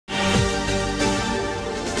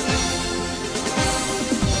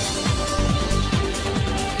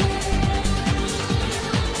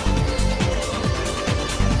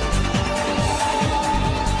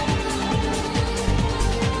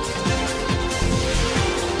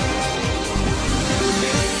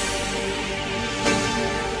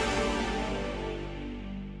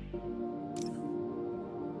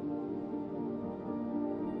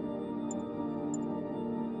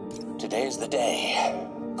the day.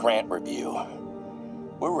 Grant review.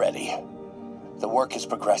 We're ready. The work has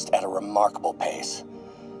progressed at a remarkable pace.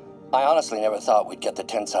 I honestly never thought we'd get the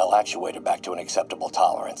tensile actuator back to an acceptable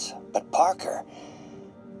tolerance. But Parker,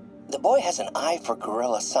 the boy has an eye for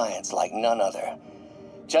guerrilla science like none other.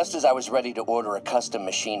 Just as I was ready to order a custom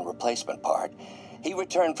machine replacement part, he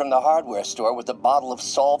returned from the hardware store with a bottle of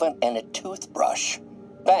solvent and a toothbrush.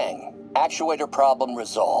 Bang! Actuator problem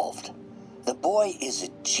resolved. The boy is a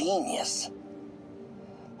genius.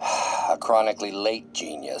 A chronically late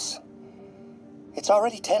genius. It's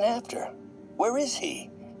already 10 after. Where is he?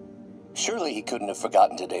 Surely he couldn't have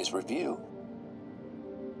forgotten today's review.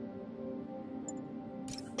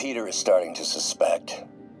 Peter is starting to suspect.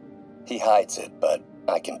 He hides it, but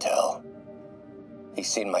I can tell. He's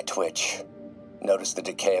seen my twitch, noticed the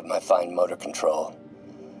decay of my fine motor control.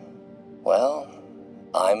 Well,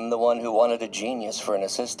 I'm the one who wanted a genius for an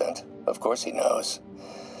assistant. Of course he knows.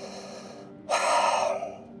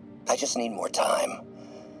 I just need more time.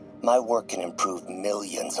 My work can improve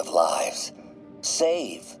millions of lives.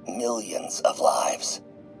 Save millions of lives.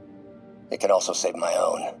 It can also save my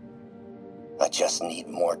own. I just need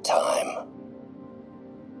more time.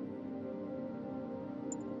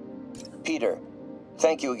 Peter,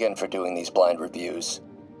 thank you again for doing these blind reviews.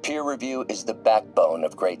 Peer review is the backbone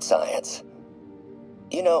of great science.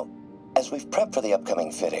 You know, as we've prepped for the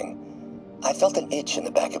upcoming fitting, I felt an itch in the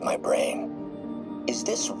back of my brain. Is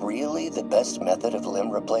this really the best method of limb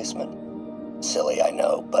replacement? Silly, I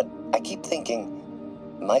know, but I keep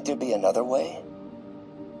thinking, might there be another way?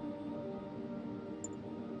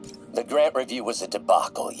 The Grant review was a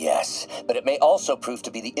debacle, yes, but it may also prove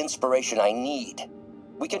to be the inspiration I need.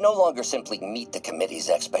 We can no longer simply meet the committee's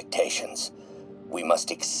expectations. We must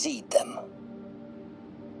exceed them.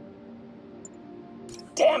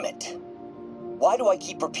 Damn it! Why do I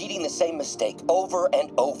keep repeating the same mistake over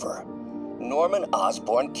and over? Norman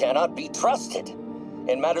Osborn cannot be trusted.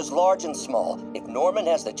 In matters large and small, if Norman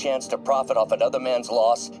has the chance to profit off another man's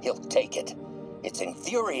loss, he'll take it. It's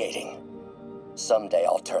infuriating. Someday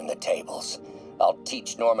I'll turn the tables. I'll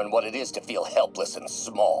teach Norman what it is to feel helpless and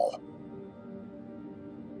small.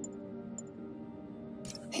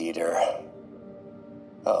 Peter.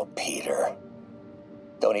 Oh, Peter.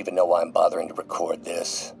 Don't even know why I'm bothering to record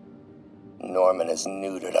this. Norman has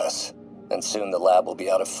neutered us, and soon the lab will be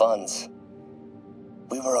out of funds.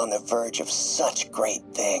 We were on the verge of such great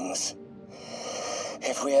things.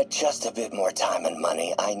 If we had just a bit more time and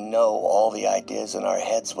money, I know all the ideas in our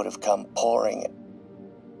heads would have come pouring.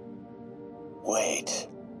 Wait.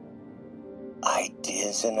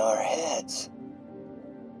 Ideas in our heads?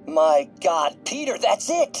 My God, Peter, that's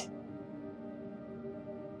it!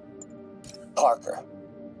 Parker,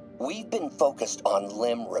 we've been focused on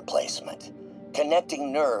limb replacement,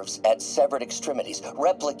 connecting nerves at severed extremities,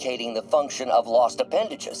 replicating the function of lost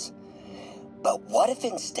appendages. But what if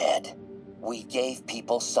instead we gave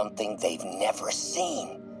people something they've never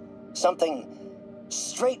seen? Something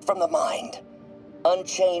straight from the mind.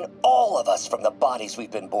 Unchain all of us from the bodies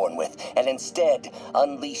we've been born with, and instead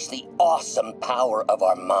unleash the awesome power of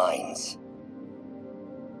our minds.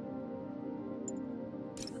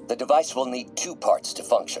 The device will need two parts to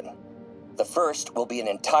function. The first will be an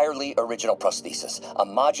entirely original prosthesis, a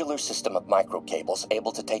modular system of microcables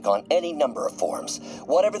able to take on any number of forms,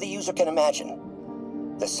 whatever the user can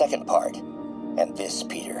imagine. The second part, and this,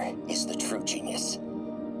 Peter, is the true genius,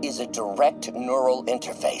 is a direct neural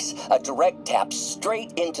interface, a direct tap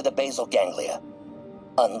straight into the basal ganglia.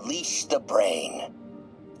 Unleash the brain,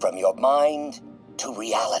 from your mind to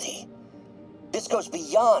reality. This goes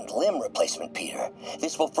beyond limb replacement, Peter.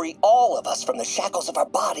 This will free all of us from the shackles of our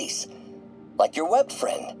bodies. Like your web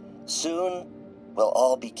friend, soon we'll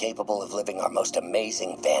all be capable of living our most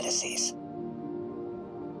amazing fantasies.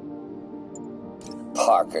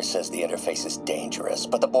 Parker says the interface is dangerous,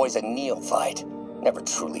 but the boy's a neophyte. Never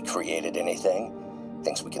truly created anything.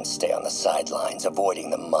 Thinks we can stay on the sidelines, avoiding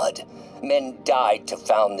the mud. Men died to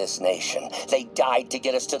found this nation. They died to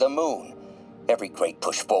get us to the moon. Every great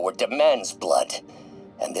push forward demands blood.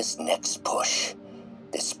 And this next push,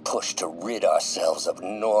 this push to rid ourselves of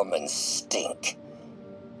Norman's stink,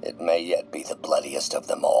 it may yet be the bloodiest of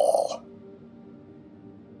them all.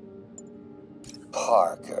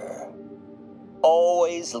 Parker,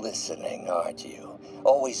 always listening, aren't you?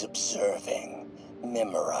 Always observing,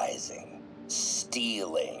 memorizing,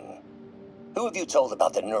 stealing. Who have you told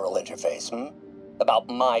about the neural interface, About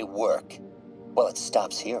my work? Well, it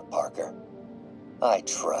stops here, Parker. I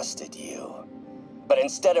trusted you. But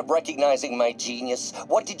instead of recognizing my genius,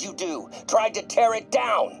 what did you do? Tried to tear it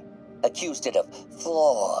down. Accused it of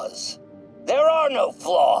flaws. There are no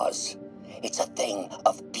flaws. It's a thing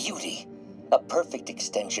of beauty. A perfect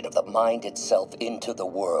extension of the mind itself into the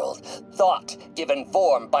world. Thought given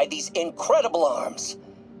form by these incredible arms.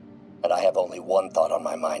 And I have only one thought on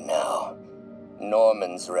my mind now.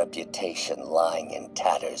 Norman's reputation lying in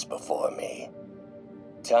tatters before me.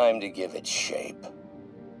 Time to give it shape.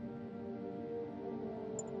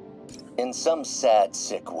 In some sad,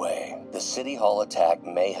 sick way, the City Hall attack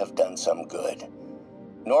may have done some good.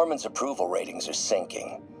 Norman's approval ratings are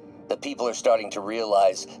sinking. The people are starting to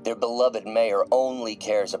realize their beloved mayor only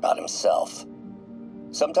cares about himself.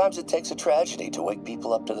 Sometimes it takes a tragedy to wake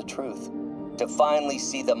people up to the truth, to finally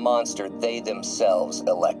see the monster they themselves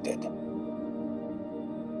elected.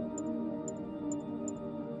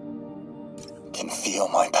 Can feel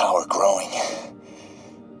my power growing,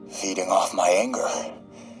 feeding off my anger.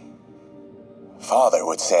 Father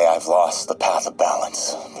would say I've lost the path of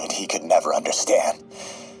balance, but he could never understand.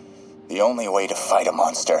 The only way to fight a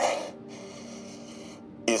monster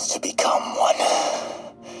is to become one.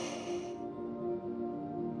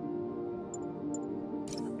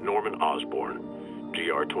 Norman Osborn,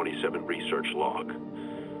 GR-27 research log.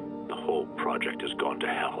 The whole project has gone to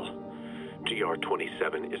hell.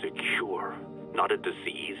 GR-27 is a cure, not a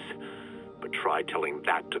disease. But try telling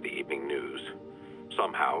that to the evening news.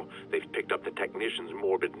 Somehow, they've picked up the technician's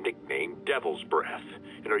morbid nickname, Devil's Breath,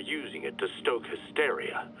 and are using it to stoke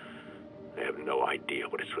hysteria. They have no idea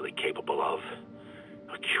what it's really capable of.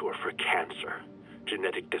 A cure for cancer,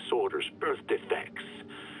 genetic disorders, birth defects.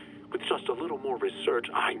 With just a little more research,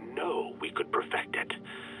 I know we could perfect it.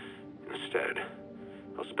 Instead,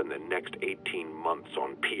 I'll spend the next 18 months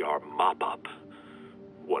on PR mop-up.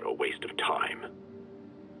 What a waste of time.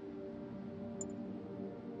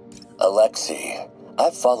 Alexei,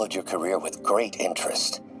 I've followed your career with great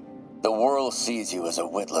interest. The world sees you as a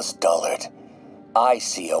witless dullard. I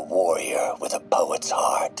see a warrior with a poet's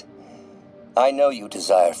heart. I know you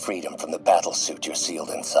desire freedom from the battlesuit you're sealed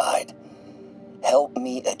inside. Help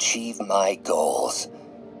me achieve my goals,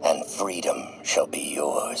 and freedom shall be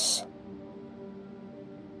yours.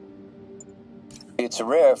 It's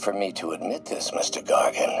rare for me to admit this, Mr.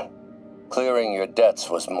 Gargan. Clearing your debts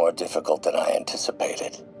was more difficult than I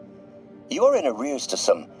anticipated. You're in arrears to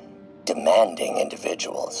some demanding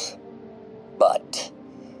individuals. But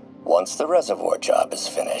once the reservoir job is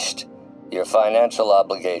finished, your financial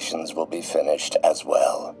obligations will be finished as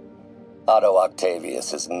well. Otto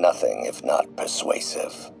Octavius is nothing if not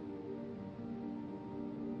persuasive.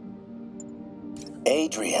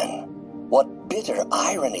 Adrian, what bitter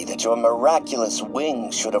irony that your miraculous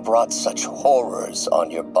wings should have wrought such horrors on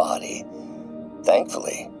your body.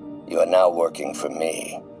 Thankfully, you are now working for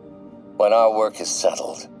me. When our work is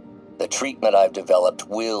settled, the treatment I've developed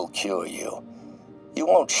will cure you. You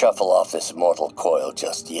won't shuffle off this mortal coil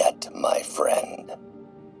just yet, my friend.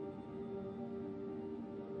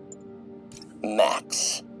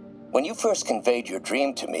 Max, when you first conveyed your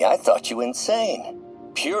dream to me, I thought you insane.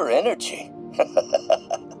 Pure energy.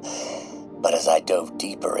 But as I dove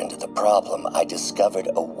deeper into the problem, I discovered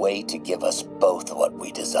a way to give us both what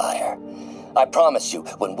we desire. I promise you,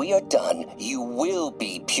 when we are done, you will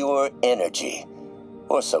be pure energy.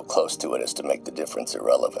 Or so close to it as to make the difference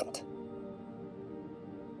irrelevant.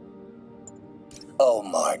 Oh,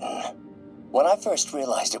 Martin. When I first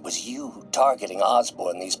realized it was you targeting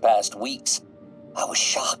Osborn these past weeks, I was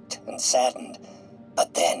shocked and saddened.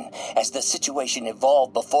 But then, as the situation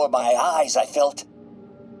evolved before my eyes, I felt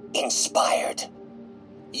inspired.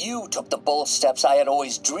 You took the bold steps I had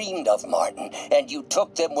always dreamed of, Martin, and you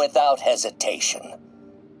took them without hesitation.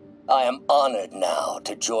 I am honored now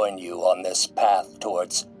to join you on this path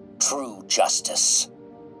towards true justice.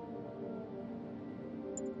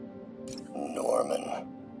 Norman.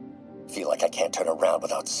 Feel like I can't turn around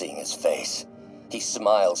without seeing his face. He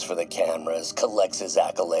smiles for the cameras, collects his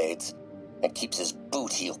accolades, and keeps his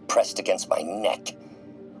boot heel pressed against my neck.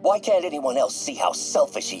 Why can't anyone else see how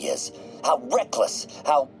selfish he is? How reckless,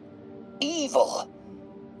 how evil.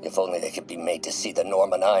 If only they could be made to see the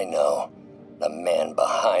Norman I know, the man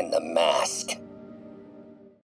behind the mask.